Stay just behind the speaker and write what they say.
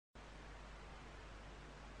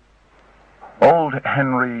Old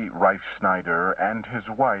Henry Rife Snyder and his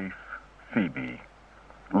wife, Phoebe,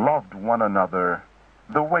 loved one another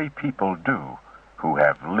the way people do who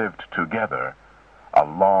have lived together a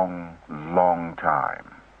long, long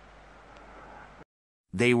time.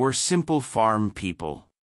 They were simple farm people.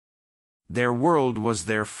 Their world was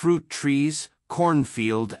their fruit trees,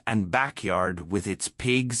 cornfield, and backyard with its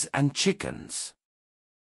pigs and chickens.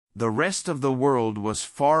 The rest of the world was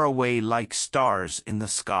far away like stars in the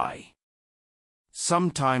sky.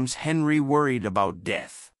 Sometimes Henry worried about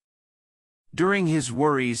death. During his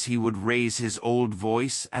worries he would raise his old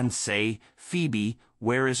voice and say, "Phoebe,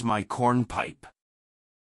 where is my corn pipe?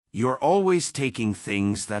 You're always taking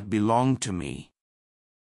things that belong to me."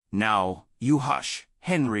 "Now, you hush,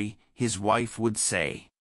 Henry," his wife would say.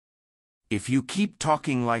 "If you keep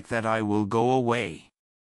talking like that I will go away."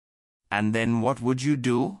 And then what would you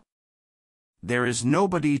do? "There is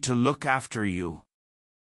nobody to look after you.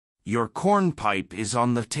 Your corn pipe is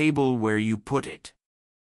on the table where you put it."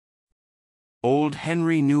 Old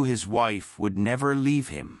Henry knew his wife would never leave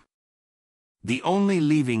him. The only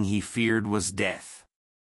leaving he feared was death.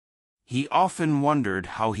 He often wondered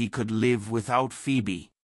how he could live without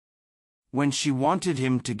Phoebe. When she wanted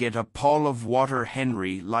him to get a pail of water,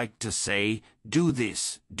 Henry liked to say, "Do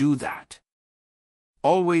this, do that.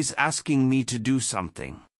 Always asking me to do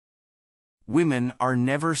something. Women are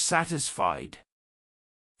never satisfied."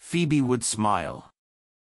 Phoebe would smile.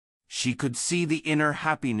 She could see the inner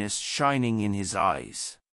happiness shining in his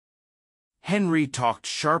eyes. Henry talked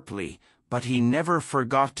sharply, but he never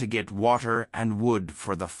forgot to get water and wood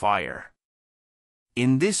for the fire.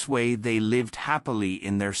 In this way they lived happily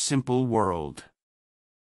in their simple world.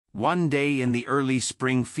 One day in the early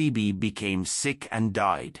spring Phoebe became sick and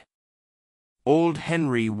died. Old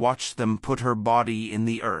Henry watched them put her body in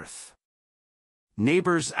the earth.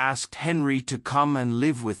 Neighbors asked Henry to come and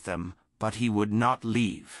live with them, but he would not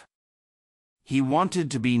leave. He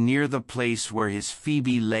wanted to be near the place where his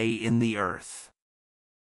Phoebe lay in the earth.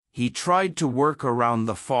 He tried to work around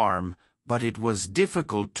the farm, but it was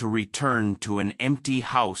difficult to return to an empty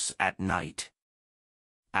house at night.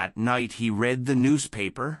 At night he read the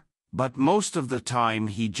newspaper, but most of the time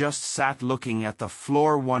he just sat looking at the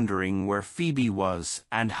floor wondering where Phoebe was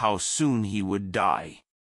and how soon he would die.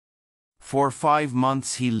 For 5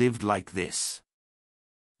 months he lived like this.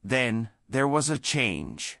 Then there was a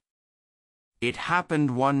change. It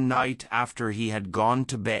happened one night after he had gone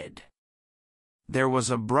to bed. There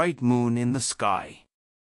was a bright moon in the sky.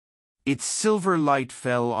 Its silver light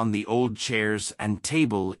fell on the old chairs and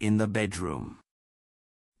table in the bedroom.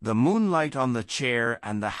 The moonlight on the chair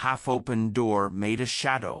and the half-open door made a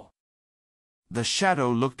shadow. The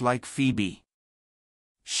shadow looked like Phoebe.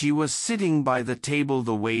 She was sitting by the table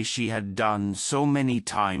the way she had done so many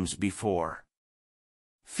times before.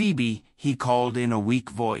 "Phoebe," he called in a weak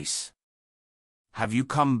voice. "Have you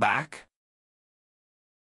come back?"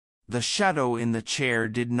 The shadow in the chair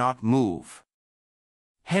did not move.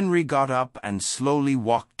 Henry got up and slowly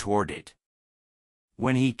walked toward it.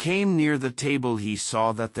 When he came near the table he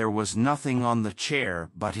saw that there was nothing on the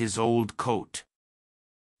chair but his old coat.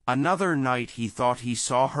 Another night he thought he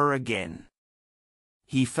saw her again.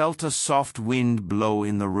 He felt a soft wind blow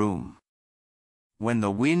in the room. When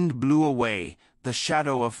the wind blew away, the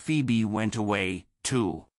shadow of Phoebe went away,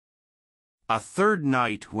 too. A third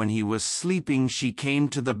night when he was sleeping she came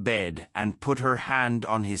to the bed and put her hand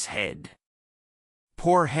on his head.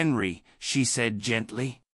 "Poor Henry," she said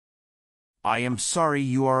gently. "I am sorry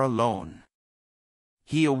you are alone."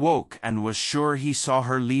 He awoke and was sure he saw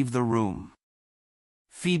her leave the room.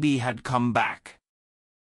 Phoebe had come back.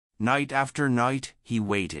 Night after night he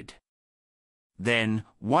waited. Then,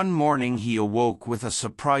 one morning he awoke with a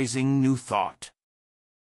surprising new thought.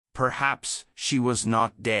 Perhaps she was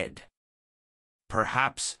not dead.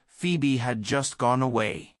 Perhaps Phoebe had just gone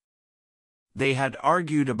away. They had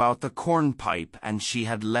argued about the corn pipe and she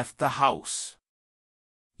had left the house.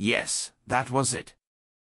 Yes, that was it.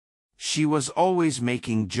 She was always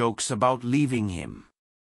making jokes about leaving him.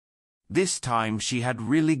 This time she had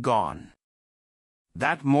really gone.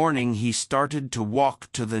 That morning he started to walk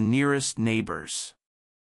to the nearest neighbors.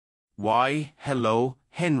 "Why, hello,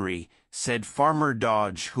 Henry," said Farmer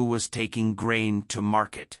Dodge, who was taking grain to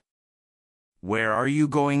market. "Where are you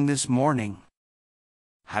going this morning?"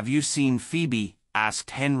 "Have you seen Phoebe?"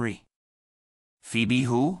 asked Henry. "Phoebe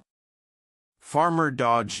who?" Farmer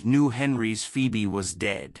Dodge knew Henry's Phoebe was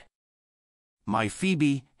dead. "My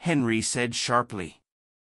Phoebe," Henry said sharply.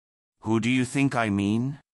 "Who do you think I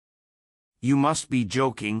mean?" "You must be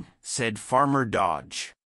joking," said Farmer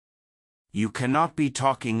Dodge. "You cannot be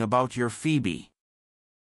talking about your Phoebe.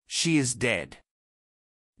 She is dead."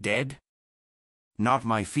 "Dead?" not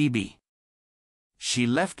my Phoebe. She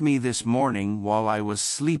left me this morning while I was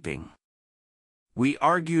sleeping. We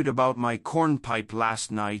argued about my cornpipe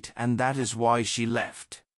last night, and that is why she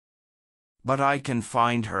left. But I can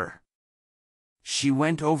find her. She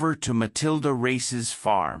went over to Matilda Race's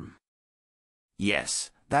farm.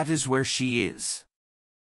 Yes, that is where she is.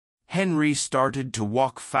 Henry started to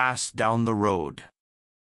walk fast down the road.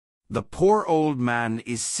 The poor old man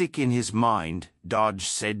is sick in his mind, Dodge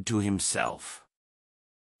said to himself.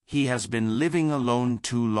 He has been living alone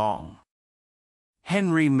too long.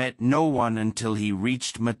 Henry met no one until he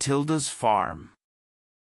reached Matilda's farm.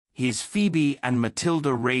 His Phoebe and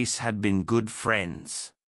Matilda Race had been good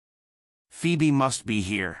friends. Phoebe must be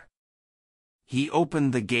here. He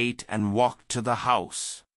opened the gate and walked to the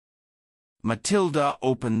house. Matilda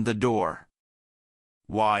opened the door.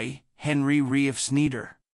 Why, Henry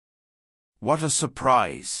Reefsnieder. What a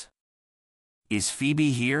surprise. Is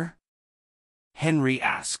Phoebe here? Henry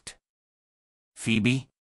asked. Phoebe?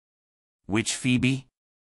 Which Phoebe?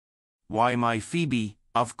 Why, my Phoebe,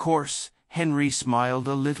 of course. Henry smiled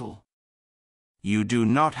a little. You do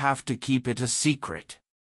not have to keep it a secret.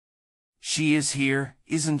 She is here,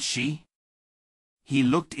 isn't she? He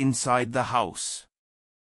looked inside the house.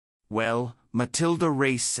 Well, Matilda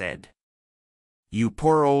Race said. You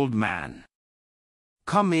poor old man.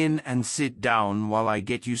 Come in and sit down while I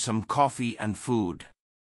get you some coffee and food.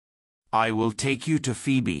 I will take you to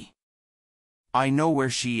Phoebe. I know where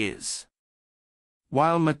she is.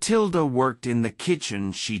 While Matilda worked in the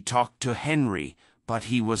kitchen, she talked to Henry, but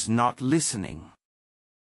he was not listening.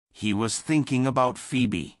 He was thinking about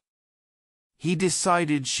Phoebe. He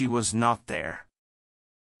decided she was not there.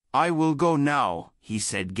 I will go now, he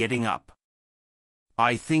said, getting up.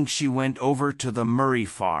 I think she went over to the Murray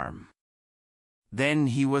farm. Then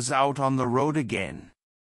he was out on the road again.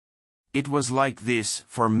 It was like this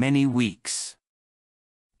for many weeks.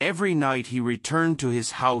 Every night he returned to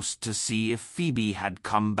his house to see if Phoebe had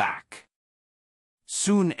come back.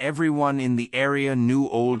 Soon everyone in the area knew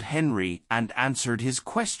old Henry and answered his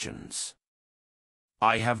questions.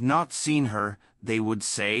 I have not seen her, they would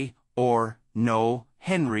say, or, no,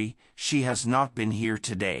 Henry, she has not been here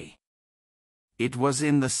today. It was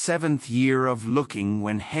in the 7th year of looking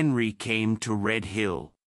when Henry came to Red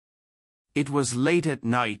Hill. It was late at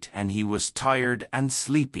night and he was tired and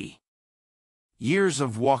sleepy. Years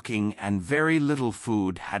of walking and very little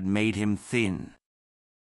food had made him thin.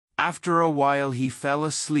 After a while he fell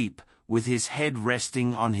asleep, with his head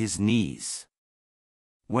resting on his knees.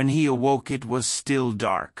 When he awoke it was still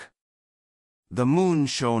dark. The moon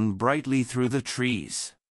shone brightly through the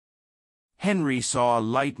trees. Henry saw a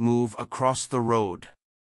light move across the road.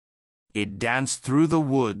 It danced through the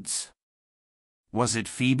woods. Was it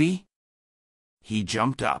Phoebe? He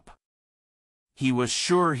jumped up. He was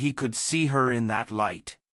sure he could see her in that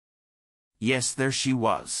light. Yes, there she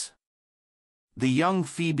was. The young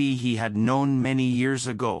Phoebe he had known many years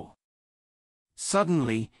ago.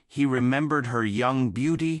 Suddenly, he remembered her young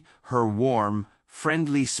beauty, her warm,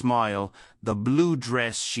 friendly smile, the blue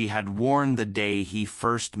dress she had worn the day he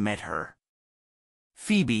first met her.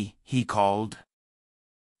 Phoebe, he called.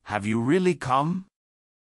 Have you really come?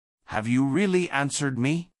 Have you really answered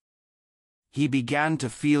me? He began to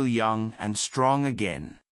feel young and strong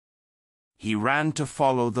again. He ran to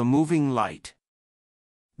follow the moving light.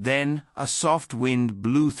 Then, a soft wind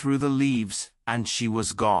blew through the leaves, and she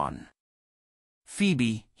was gone.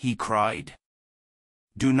 Phoebe, he cried.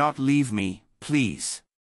 Do not leave me, please.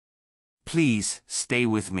 Please, stay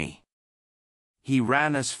with me. He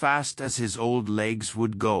ran as fast as his old legs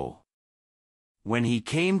would go. When he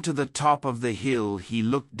came to the top of the hill, he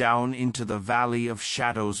looked down into the valley of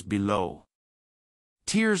shadows below.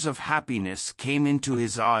 Tears of happiness came into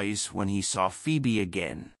his eyes when he saw Phoebe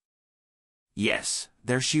again. Yes,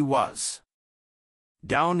 there she was.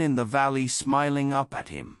 Down in the valley, smiling up at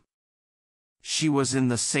him. She was in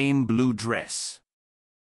the same blue dress.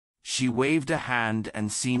 She waved a hand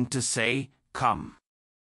and seemed to say, Come.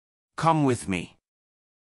 Come with me.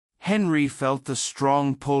 Henry felt the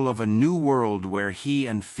strong pull of a new world where he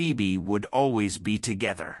and Phoebe would always be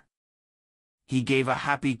together. He gave a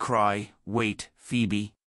happy cry. Wait,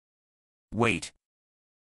 Phoebe. Wait.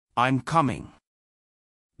 I'm coming.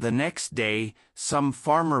 The next day, some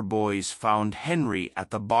farmer boys found Henry at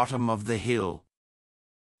the bottom of the hill.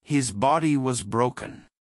 His body was broken.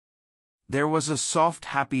 There was a soft,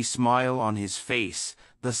 happy smile on his face,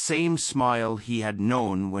 the same smile he had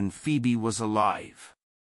known when Phoebe was alive.